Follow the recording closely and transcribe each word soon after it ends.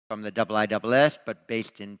From the IISS, but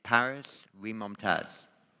based in Paris, Mumtaz.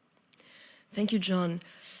 Thank you, John.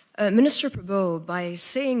 Minister Prabowo, by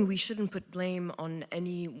saying we shouldn't put blame on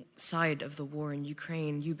any side of the war in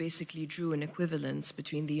Ukraine, you basically drew an equivalence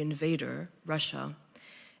between the invader, Russia,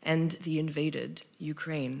 and the invaded,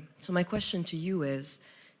 Ukraine. So my question to you is,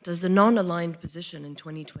 does the non-aligned position in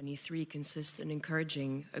 2023 consist in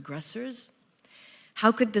encouraging aggressors?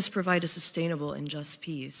 How could this provide a sustainable and just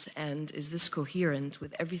peace? And is this coherent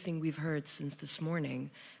with everything we've heard since this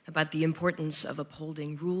morning about the importance of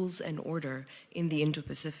upholding rules and order in the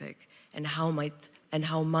Indo-Pacific, and how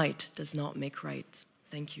might does not make right?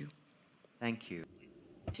 Thank you. Thank you.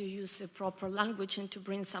 To use the proper language and to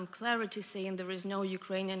bring some clarity, saying there is no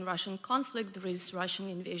Ukrainian-Russian conflict, there is Russian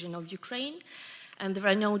invasion of Ukraine, and there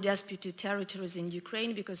are no disputed territories in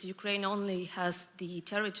Ukraine, because Ukraine only has the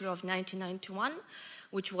territory of 1991,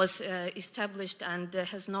 which was established and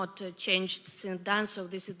has not changed since then, so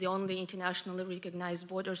this is the only internationally recognized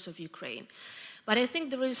borders of Ukraine. But I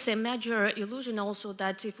think there is a major illusion also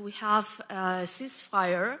that if we have a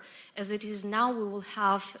ceasefire, as it is now, we will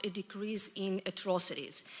have a decrease in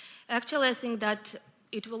atrocities. Actually, I think that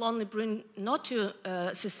it will only bring not to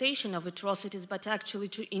cessation of atrocities, but actually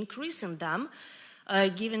to increase in them,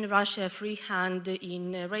 giving Russia a free hand in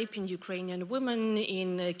raping Ukrainian women,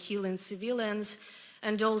 in killing civilians,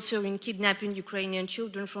 and also in kidnapping Ukrainian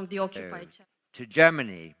children from the occupied territory. To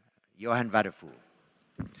Germany, Johann Wadefuhl.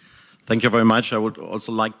 Thank you very much. I would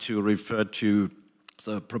also like to refer to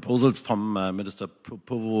the proposals from Minister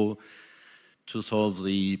Prabowo to solve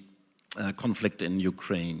the conflict in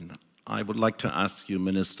Ukraine. I would like to ask you,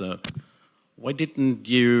 Minister, why didn't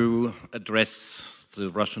you address the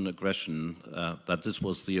Russian aggression, that this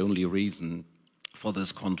was the only reason for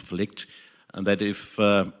this conflict, and that if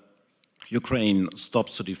Ukraine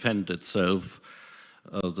stops to defend itself,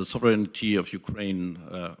 the sovereignty of Ukraine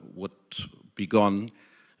would be gone,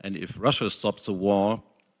 and if Russia stops the war,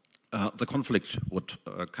 the conflict would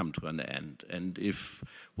come to an end. And if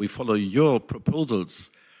we follow your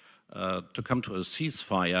proposals to come to a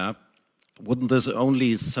ceasefire, wouldn't this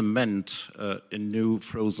only cement a new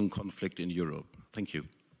frozen conflict in Europe? Thank you.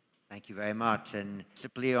 Thank you very much. And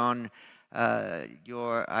simply on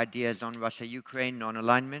your ideas on Russia-Ukraine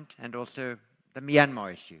non-alignment and also the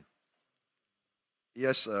Myanmar issue.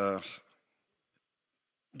 Yes,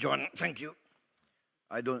 John, thank you.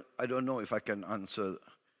 I don't know if I can answer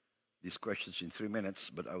these questions in 3 minutes,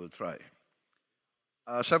 but I will try.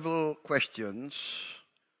 Several questions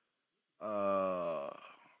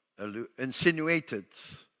insinuated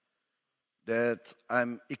that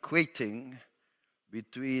I'm equating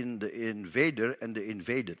between the invader and the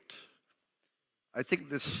invaded. I think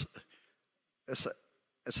this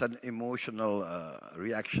is an emotional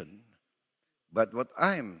reaction, but what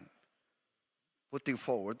I'm putting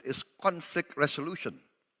forward is conflict resolution.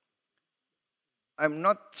 I'm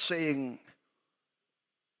not saying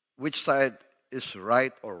which side is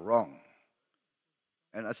right or wrong,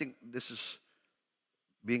 and I think this is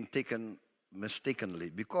being taken mistakenly,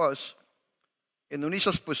 because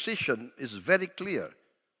Indonesia's position is very clear.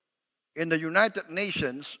 In the United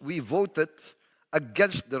Nations, we voted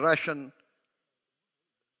against the Russian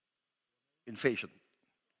invasion.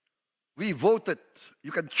 We voted.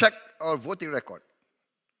 You can check our voting record.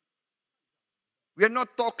 We are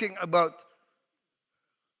not talking about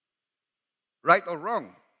right or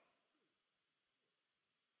wrong.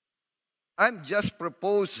 I'm just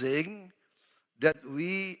proposing that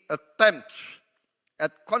we attempt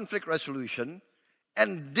at conflict resolution,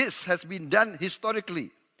 and this has been done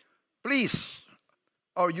historically. Please,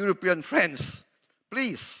 our European friends,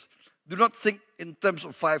 please do not think in terms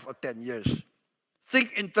of 5 or 10 years.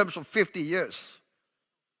 Think in terms of 50 years.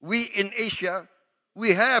 We in Asia,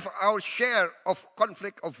 we have our share of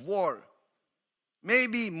conflict, of war.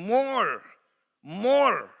 Maybe more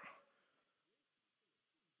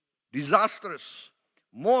disastrous,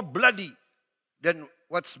 more bloody than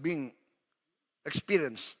what's being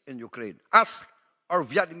experienced in Ukraine. Ask our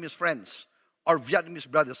Vietnamese friends, our Vietnamese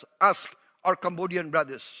brothers. Ask our Cambodian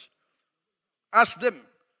brothers. Ask them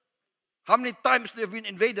how many times they've been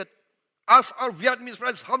invaded. Ask our Vietnamese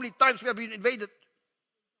friends how many times we have been invaded.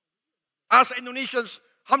 Ask Indonesians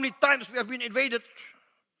how many times we have been invaded.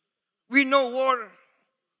 We know war.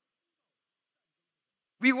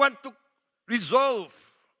 We want to resolve.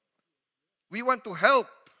 We want to help.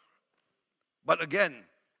 But again,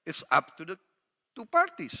 it's up to the two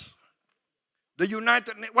parties.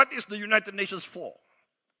 What is the United Nations for,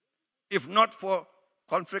 if not for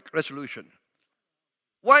conflict resolution?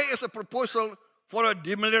 Why is a proposal for a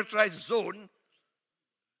demilitarized zone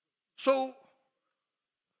so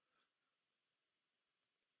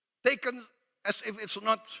taken as if it's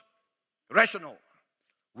not rational.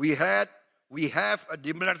 We have a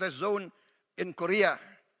demilitarized zone in Korea.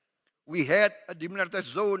 We had a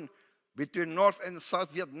demilitarized zone between North and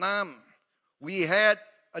South Vietnam. We had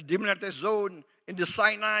a demilitarized zone in the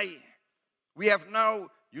Sinai. We have now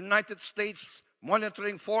United States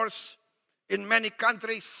monitoring force in many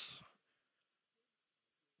countries.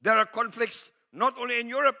 There are conflicts not only in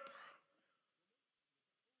Europe.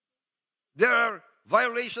 There are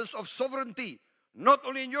violations of sovereignty not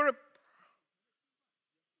only in Europe.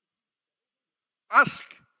 Ask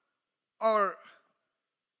our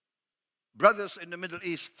brothers in the Middle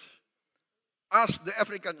East. Ask the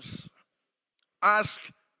Africans. Ask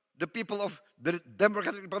the people of the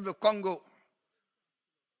Democratic Republic of Congo.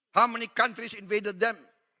 How many countries invaded them?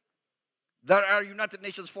 There are United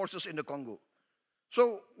Nations forces in the Congo.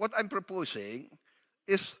 So what I'm proposing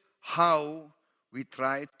is how we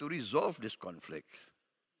try to resolve this conflict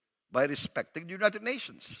by respecting the United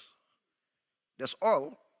Nations. That's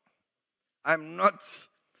all. I'm not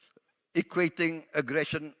equating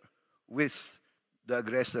aggression with the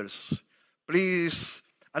aggressors. Please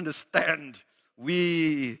understand,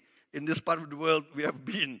 we, in this part of the world, we have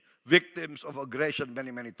been victims of aggression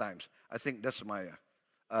many, many times. I think that's my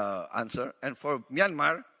answer. And for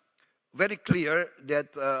Myanmar, very clear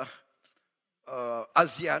that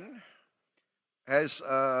ASEAN has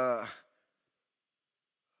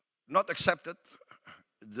not accepted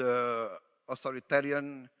the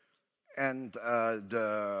authoritarian and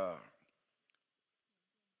the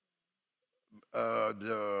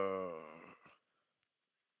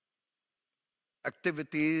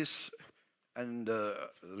activities and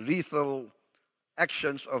lethal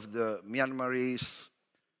actions of the Myanmarese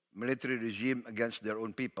military regime against their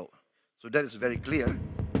own people. So that is very clear.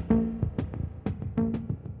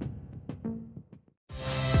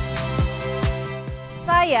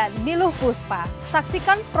 Saya Niluh Puspa.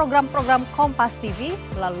 Saksikan program-program Kompas TV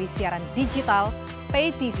melalui siaran digital,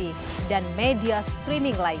 pay TV, dan media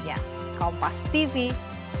streaming lainnya. Kompas TV,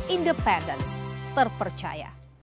 independen, terpercaya.